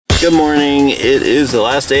Good morning. It is the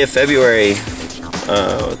last day of February,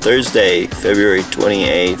 Thursday, February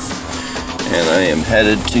 28th, and I am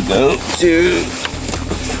headed to go to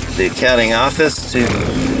the accounting office to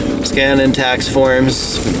scan in tax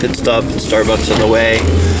forms. Pit stop at Starbucks on the way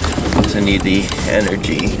because I need the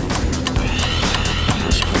energy.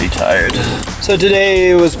 I'm just pretty tired. So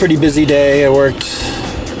today was a pretty busy day. I worked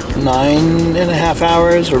 9.5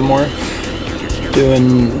 hours or more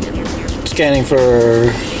doing scanning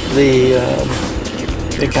for the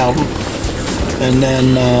accountant, and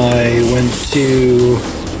then I went to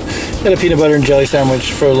get a peanut butter and jelly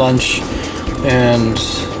sandwich for lunch and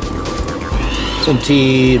some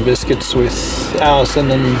tea and biscuits with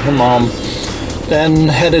Allison and her mom. Then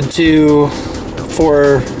headed to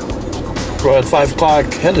at 5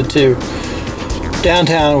 o'clock, headed to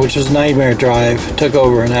downtown, which was a nightmare drive. Took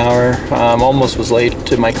over an hour. Almost was late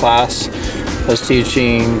to my class. I was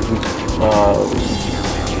teaching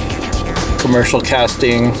commercial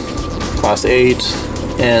casting, class 8,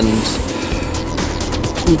 and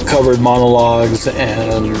covered monologues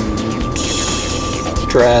and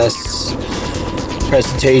dress,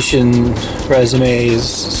 presentation,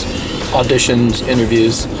 resumes, auditions,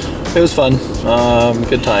 interviews. It was fun,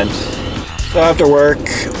 good times. So after work,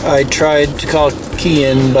 I tried to call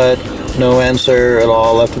Kian, but no answer at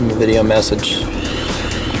all. Left him a video message.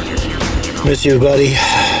 Miss you, buddy.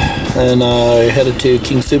 And I headed to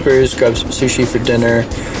King Supers, grabbed some sushi for dinner.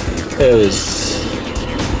 It was,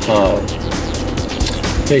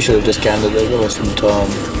 they should have discounted it. It wasn't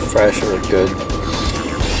fresh or good.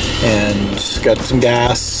 And got some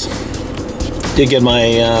gas. Did get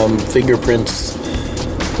my fingerprints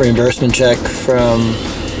reimbursement check from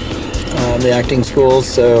the acting school,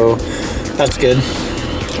 so that's good.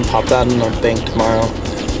 Can pop that in the bank tomorrow.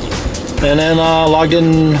 And then logged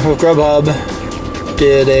in with Grubhub.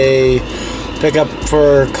 Did a pickup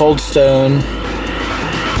for Cold Stone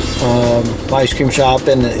ice cream shop,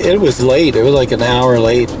 and it was late. It was like an hour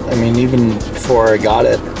late. I mean, even before I got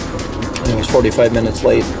it, it was 45 minutes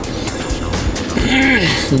late.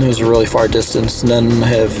 It was a really far distance. And then I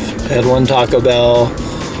had one Taco Bell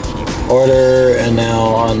order, and now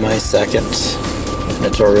on my second, and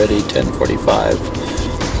it's already 10:45.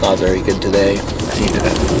 It's not very good today. I need to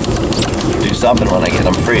do something when I get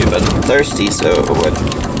them free, but I'm thirsty, so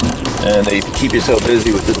and they keep you so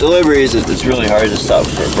busy with the deliveries that it's really hard to stop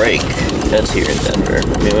for a break. That's here in Denver.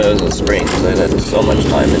 I mean, when it was in spring, because I had so much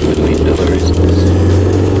time in between deliveries.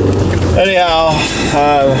 Anyhow,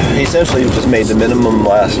 essentially just made the minimum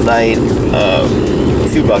last night. A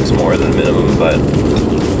few bucks more than minimum, but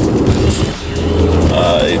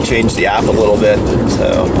it changed the app a little bit,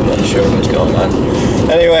 so I'm not sure what's going on.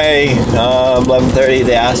 Anyway, 11:30,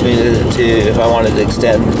 they asked me to if I wanted to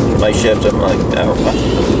extend my shift. I'm like, no,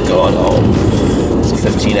 I'm going home. It's a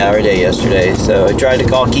 15-hour day yesterday, so I tried to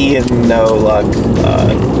call Key and no luck.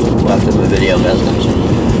 Left him a video message.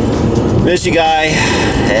 Miss you, guy,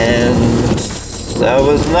 and that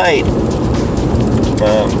was the night.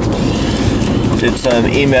 Did some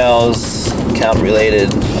emails, account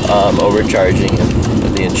related, overcharging,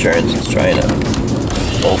 and the insurance is trying to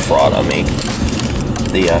pull fraud on me.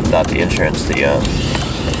 Not the insurance, the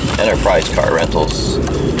enterprise car rentals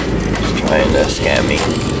is trying to scam me.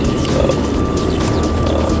 So,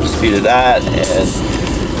 disputed that,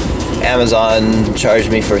 and Amazon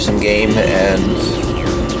charged me for some game and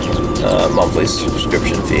monthly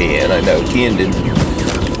subscription fee, and I know Kian didn't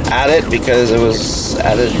add it because it was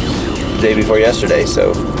added the day before yesterday,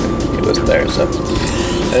 so it wasn't there. So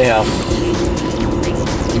anyhow,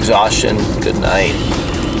 exhaustion, good night.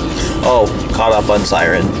 Oh, caught up on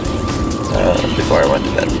Siren before I went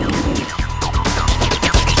to bed.